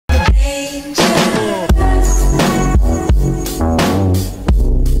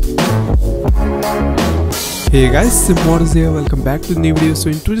Hey guys, Marty here, welcome back to the new video. So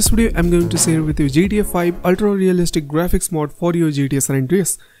in today's video, I'm going to share with you GTA 5 ultra realistic graphics mod for your GTA San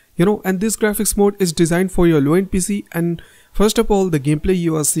Andreas. And this graphics mode is designed for your low-end PC, and first of all, the gameplay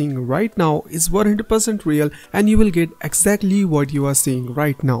you are seeing right now is 100% real and you will get exactly what you are seeing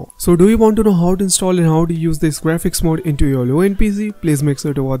right now. So do you want to know how to install and how to use this graphics mode into your low-end PC? Please make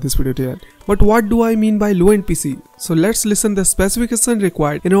sure to watch this video till end. But what do I mean by low-end PC? So let's listen the specification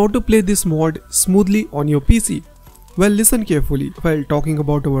required in order to play this mod smoothly on your PC. Well, listen carefully. While talking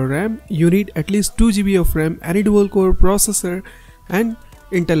about our RAM, you need at least 2 GB of RAM, any dual core processor and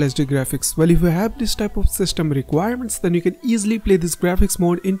Intel HD graphics. Well, if you have this type of system requirements, then you can easily play this graphics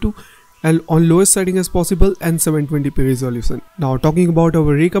mode into on lowest setting as possible and 720p resolution. Now talking about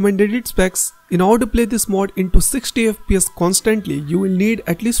our recommended specs, in order to play this mod into 60 FPS constantly, you will need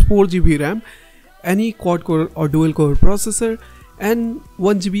at least 4 GB RAM, any quad core or dual core processor and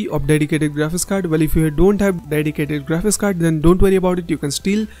 1 GB of dedicated graphics card. Well, if you don't have dedicated graphics card, then don't worry about it, you can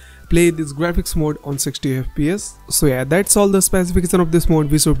still play this graphics mode on 60 FPS. So yeah, that's all the specification of this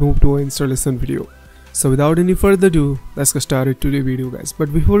mod. We should move to our installation video. So without any further ado, let's get started to the video guys.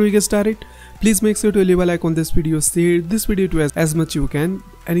 But before we get started, please make sure to leave a like on this video, share this video to as much you can,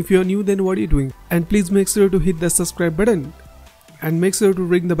 and if you are new, then what are you doing? And please make sure to hit the subscribe button and make sure to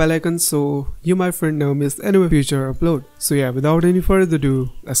ring the bell icon so you my friend never miss any future upload. So yeah, without any further ado,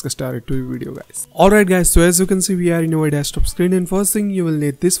 let's get started to the video guys. Alright guys, so as you can see, we are in our desktop screen, and first thing you will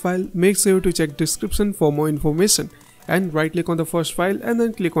need this file. Make sure to check description for more information and right click on the first file and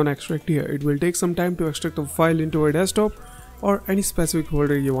then click on extract here. It will take some time to extract the file into our desktop or any specific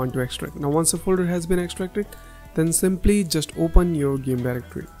folder you want to extract. Now once the folder has been extracted, then simply just open your game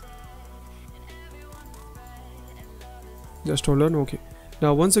directory. Just hold on. Okay,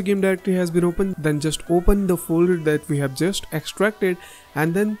 now once the game directory has been opened, then just open the folder that we have just extracted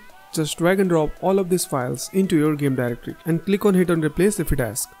and then just drag and drop all of these files into your game directory and click on hit on replace if it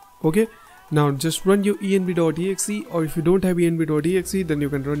asks. Okay, now just run your env.exe, or if you don't have env.exe, then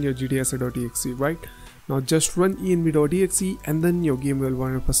you can run your gtsa.exe. right now just run env.exe and then your game will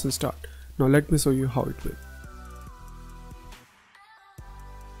 100% start. Now let me show you how it will.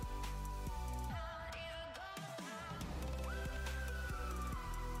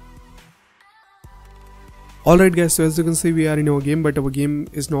 Alright guys, so as you can see, we are in our game, but our game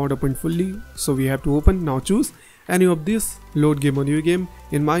is not open fully, so we have to open. Now choose any of this, load game or new game.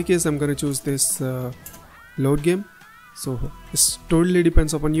 In my case, I'm gonna choose this load game. So it totally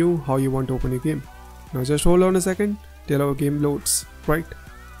depends upon you how you want to open your game. Now just hold on a second till our game loads, right?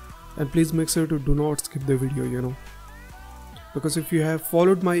 And please make sure to do not skip the video, because if you have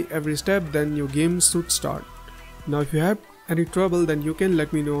followed my every step, then your game should start. Now if you have any trouble, then you can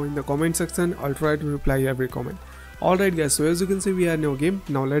let me know in the comment section. I'll try to reply every comment. Alright guys, so as you can see, we are in our game.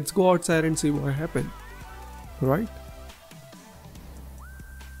 Now let's go outside and see what happened. Right,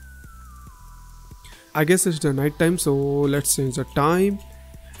 I guess it's the night time, so let's change the time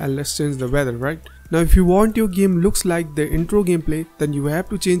and let's change the weather. Right now, if you want your game looks like the intro gameplay, then you have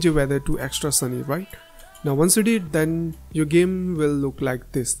to change your weather to extra sunny. Right now, once you did, then your game will look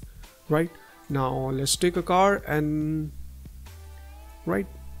like this. Right now, let's take a car and right,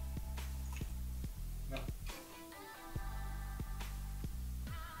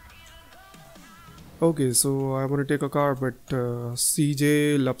 okay, so I want to take a car, but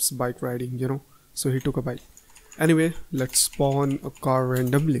CJ loves bike riding, so he took a bike. Anyway, let's spawn a car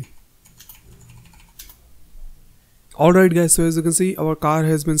randomly. Alright guys, so as you can see, our car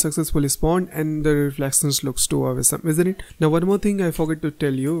has been successfully spawned and the reflections looks too awesome, isn't it? Now one more thing I forgot to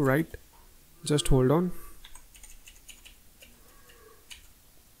tell you, right? Just hold on.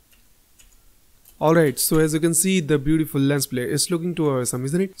 Alright, so as you can see, the beautiful lens flare is looking too awesome,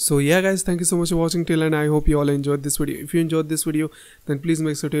 isn't it? So yeah guys, thank you so much for watching till and I hope you all enjoyed this video. If you enjoyed this video, then please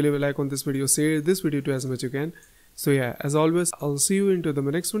make sure to leave a like on this video, share this video to as much you can. So yeah, as always, I'll see you into the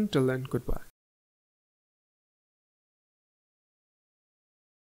next one. Till then, goodbye.